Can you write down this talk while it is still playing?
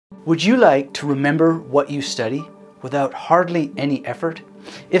Would you like to remember what you study without hardly any effort?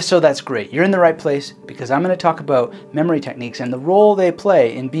 If so, that's great. You're in the right place because I'm going to talk about memory techniques and the role they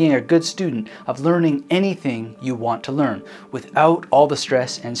play in being a good student of learning anything you want to learn without all the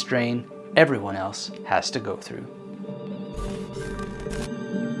stress and strain everyone else has to go through.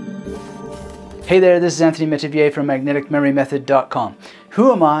 Hey there, this is Anthony Metivier from magneticmemorymethod.com.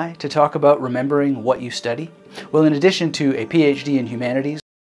 Who am I to talk about remembering what you study? Well, in addition to a PhD in humanities,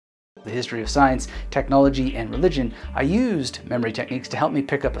 the history of science, technology, and religion, I used memory techniques to help me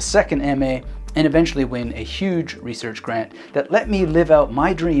pick up a second MA and eventually win a huge research grant that let me live out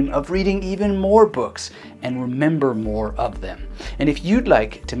my dream of reading even more books and remember more of them. And if you'd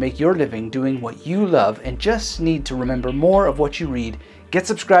like to make your living doing what you love and just need to remember more of what you read, get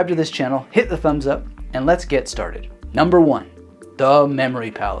subscribed to this channel, hit the thumbs up, and let's get started. Number 1, the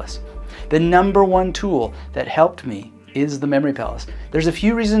Memory Palace. The number one tool that helped me is the Memory Palace. There's a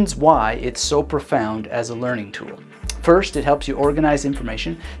few reasons why it's so profound as a learning tool. First, it helps you organize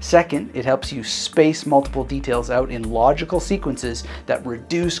information. Second, it helps you space multiple details out in logical sequences that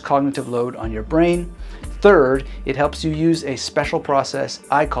reduce cognitive load on your brain. Third, it helps you use a special process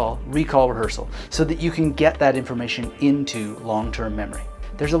I call recall rehearsal so that you can get that information into long-term memory.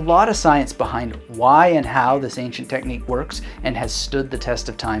 There's a lot of science behind why and how this ancient technique works and has stood the test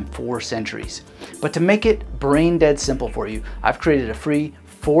of time for centuries. But to make it brain dead simple for you, I've created a free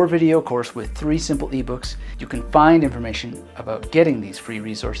 4-video course with 3 simple ebooks. You can find information about getting these free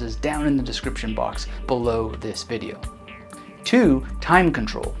resources down in the description box below this video. 2, time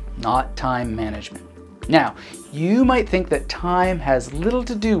control, not time management. Now, you might think that time has little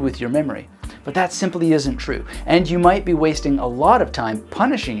to do with your memory, but that simply isn't true, and you might be wasting a lot of time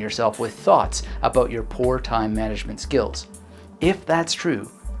punishing yourself with thoughts about your poor time management skills. If that's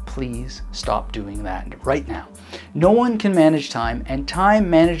true, please stop doing that right now. No one can manage time, and time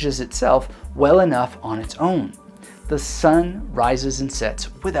manages itself well enough on its own. The sun rises and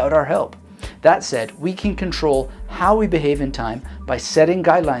sets without our help. That said, we can control how we behave in time by setting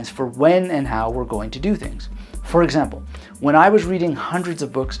guidelines for when and how we're going to do things. For example, when I was reading hundreds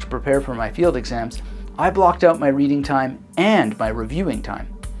of books to prepare for my field exams, I blocked out my reading time and my reviewing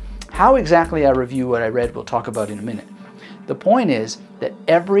time. How exactly I review what I read we'll talk about in a minute. The point is that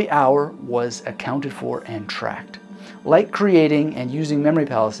every hour was accounted for and tracked. Like creating and using memory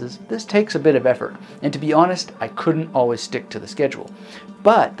palaces, this takes a bit of effort, and to be honest, I couldn't always stick to the schedule.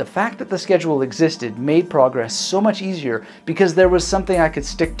 But the fact that the schedule existed made progress so much easier because there was something I could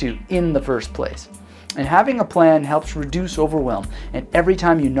stick to in the first place. And having a plan helps reduce overwhelm, and every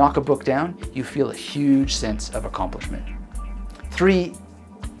time you knock a book down, you feel a huge sense of accomplishment. 3,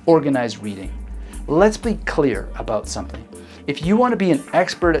 organized reading. Let's be clear about something. If you want to be an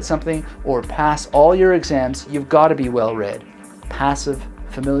expert at something or pass all your exams, you've got to be well read. Passive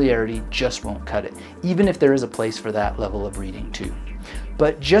familiarity just won't cut it, even if there is a place for that level of reading too.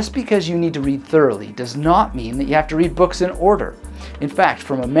 But just because you need to read thoroughly does not mean that you have to read books in order. In fact,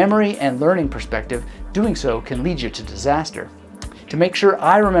 from a memory and learning perspective, doing so can lead you to disaster. To make sure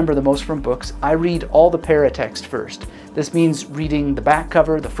I remember the most from books, I read all the paratext first. This means reading the back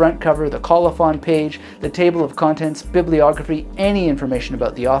cover, the front cover, the colophon page, the table of contents, bibliography, any information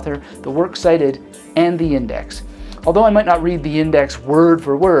about the author, the work cited, and the index. Although I might not read the index word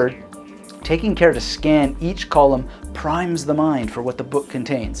for word, taking care to scan each column primes the mind for what the book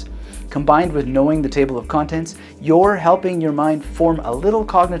contains. Combined with knowing the table of contents, you're helping your mind form a little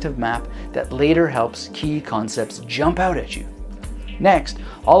cognitive map that later helps key concepts jump out at you. Next,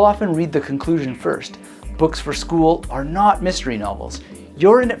 I'll often read the conclusion first. Books for school are not mystery novels.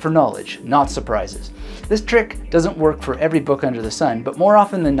 You're in it for knowledge, not surprises. This trick doesn't work for every book under the sun, but more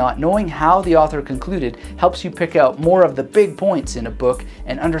often than not, knowing how the author concluded helps you pick out more of the big points in a book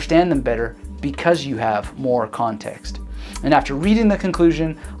and understand them better because you have more context. And after reading the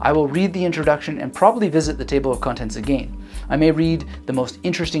conclusion, I will read the introduction and probably visit the table of contents again. I may read the most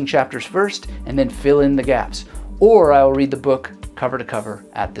interesting chapters first and then fill in the gaps, or I will read the book cover to cover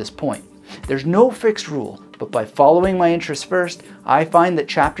at this point. There's no fixed rule, but by following my interests first, I find that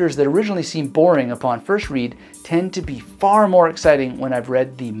chapters that originally seem boring upon first read tend to be far more exciting when I've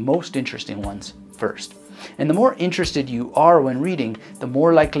read the most interesting ones first. And the more interested you are when reading, the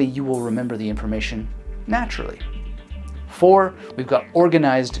more likely you will remember the information naturally. 4, we've got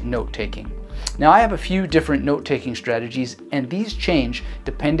organized note-taking. Now I have a few different note-taking strategies, and these change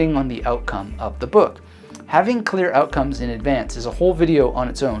depending on the outcome of the book. Having clear outcomes in advance is a whole video on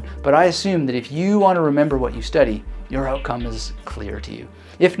its own, but I assume that if you want to remember what you study, your outcome is clear to you.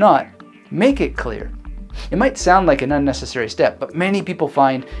 If not, make it clear. It might sound like an unnecessary step, but many people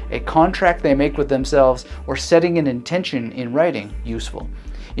find a contract they make with themselves or setting an intention in writing useful.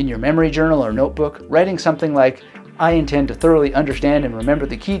 In your memory journal or notebook, writing something like, "I intend to thoroughly understand and remember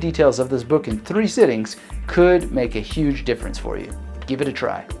the key details of this book in 3 sittings," could make a huge difference for you. Give it a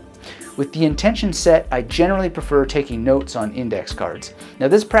try. With the intention set, I generally prefer taking notes on index cards. Now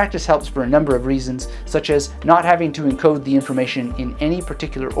this practice helps for a number of reasons, such as not having to encode the information in any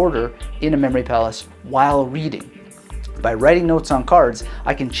particular order in a memory palace while reading. By writing notes on cards,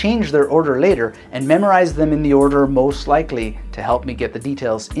 I can change their order later and memorize them in the order most likely to help me get the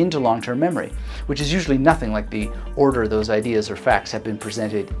details into long-term memory, which is usually nothing like the order those ideas or facts have been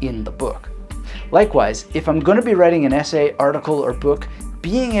presented in the book. Likewise, if I'm going to be writing an essay, article, or book,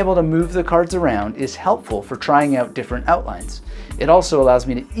 being able to move the cards around is helpful for trying out different outlines. It also allows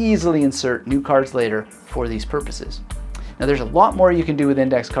me to easily insert new cards later for these purposes. Now there's a lot more you can do with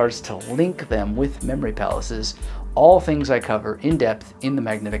index cards to link them with memory palaces, all things I cover in depth in the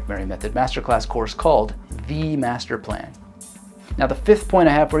Magnetic Memory Method Masterclass course called The Master Plan. Now the 5th point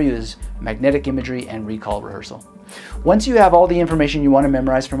I have for you is magnetic imagery and recall rehearsal. Once you have all the information you want to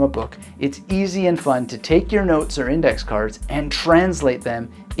memorize from a book, it's easy and fun to take your notes or index cards and translate them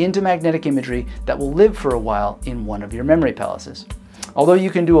into magnetic imagery that will live for a while in one of your memory palaces. Although you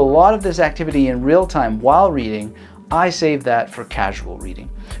can do a lot of this activity in real time while reading, I save that for casual reading.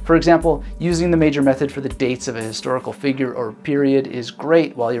 For example, using the major method for the dates of a historical figure or period is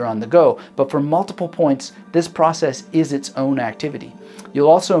great while you're on the go, but for multiple points, this process is its own activity. You'll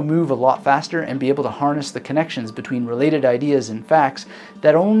also move a lot faster and be able to harness the connections between related ideas and facts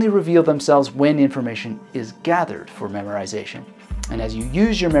that only reveal themselves when information is gathered for memorization. And as you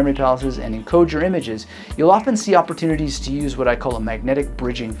use your memory palaces and encode your images, you'll often see opportunities to use what I call a magnetic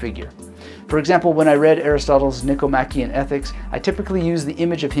bridging figure. For example, when I read Aristotle's Nicomachean Ethics, I typically use the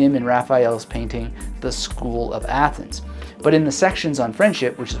image of him in Raphael's painting, The School of Athens. But in the sections on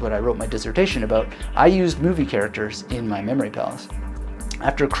friendship, which is what I wrote my dissertation about, I used movie characters in my memory palace.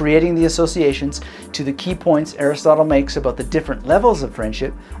 After creating the associations to the key points Aristotle makes about the different levels of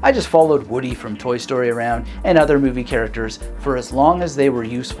friendship, I just followed Woody from Toy Story around and other movie characters for as long as they were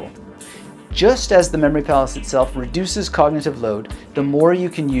useful. Just as the memory palace itself reduces cognitive load, the more you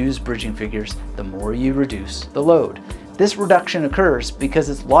can use bridging figures, the more you reduce the load. This reduction occurs because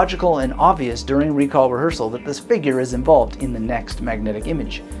it's logical and obvious during recall rehearsal that this figure is involved in the next magnetic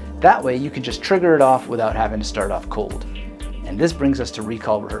image. That way you can just trigger it off without having to start off cold. And this brings us to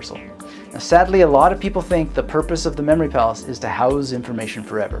recall rehearsal. Now, sadly, a lot of people think the purpose of the memory palace is to house information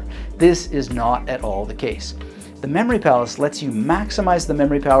forever. This is not at all the case. The memory palace lets you maximize the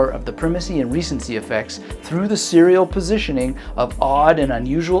memory power of the primacy and recency effects through the serial positioning of odd and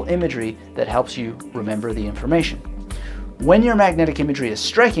unusual imagery that helps you remember the information. When your magnetic imagery is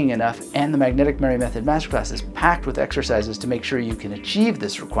striking enough and the Magnetic Memory Method Masterclass is packed with exercises to make sure you can achieve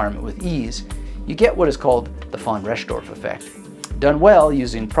this requirement with ease, you get what is called the von Restorff effect. Done well,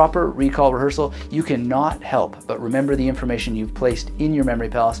 using proper recall rehearsal, you cannot help but remember the information you've placed in your memory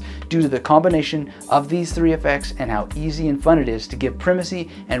palace due to the combination of these 3 effects and how easy and fun it is to give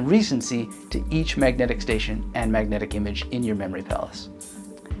primacy and recency to each magnetic station and magnetic image in your memory palace.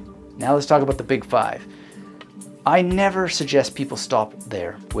 Now let's talk about the big 5. I never suggest people stop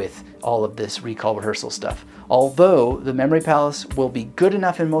there with all of this recall rehearsal stuff. Although the memory palace will be good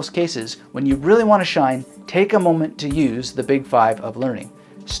enough in most cases, when you really want to shine, take a moment to use the big 5 of learning.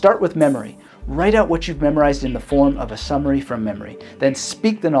 Start with memory. Write out what you've memorized in the form of a summary from memory. Then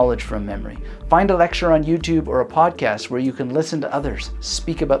speak the knowledge from memory. Find a lecture on YouTube or a podcast where you can listen to others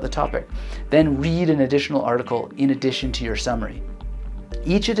speak about the topic. Then read an additional article in addition to your summary.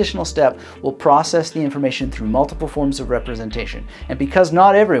 Each additional step will process the information through multiple forms of representation, and because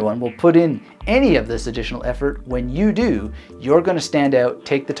not everyone will put in any of this additional effort, when you do, you're going to stand out,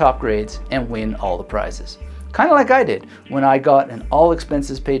 take the top grades, and win all the prizes. Kind of like I did when I got an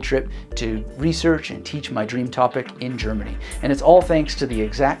all-expenses-paid trip to research and teach my dream topic in Germany, and it's all thanks to the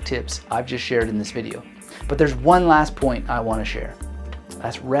exact tips I've just shared in this video. But there's one last point I want to share.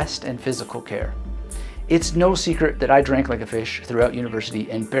 That's rest and physical care. It's no secret that I drank like a fish throughout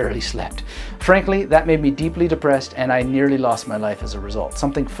university and barely slept. Frankly, that made me deeply depressed and I nearly lost my life as a result,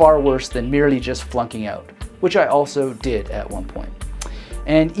 something far worse than merely just flunking out, which I also did at one point.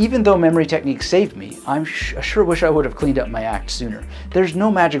 And even though memory techniques saved me, I sure wish I would have cleaned up my act sooner. There's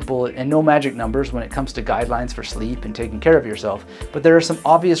no magic bullet and no magic numbers when it comes to guidelines for sleep and taking care of yourself, but there are some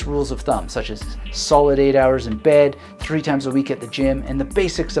obvious rules of thumb, such as solid 8 hours in bed, 3 times a week at the gym, and the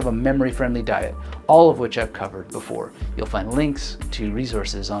basics of a memory-friendly diet, all of which I've covered before. You'll find links to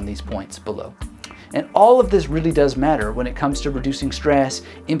resources on these points below. And all of this really does matter when it comes to reducing stress,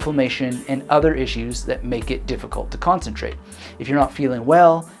 inflammation, and other issues that make it difficult to concentrate. If you're not feeling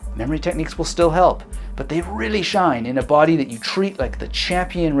well, Memory techniques will still help, but they really shine in a body that you treat like the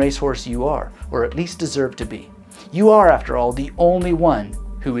champion racehorse you are, or at least deserve to be. You are, after all, the only one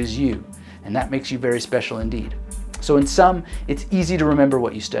who is you, and that makes you very special indeed. So in sum, it's easy to remember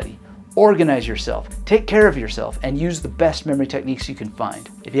what you study. Organize yourself, take care of yourself, and use the best memory techniques you can find.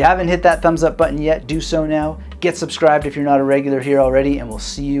 If you haven't hit that thumbs up button yet, do so now. Get subscribed if you're not a regular here already, and we'll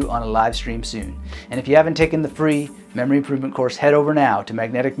see you on a live stream soon. And if you haven't taken the free memory improvement course, head over now to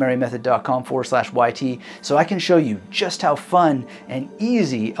magneticmerrymethod.com/YT so I can show you just how fun and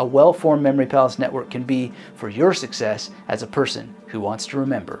easy a well-formed Memory Palace network can be for your success as a person who wants to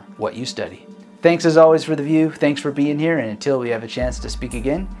remember what you study. Thanks as always for the view, thanks for being here, and until we have a chance to speak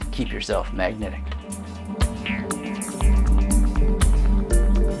again, keep yourself magnetic.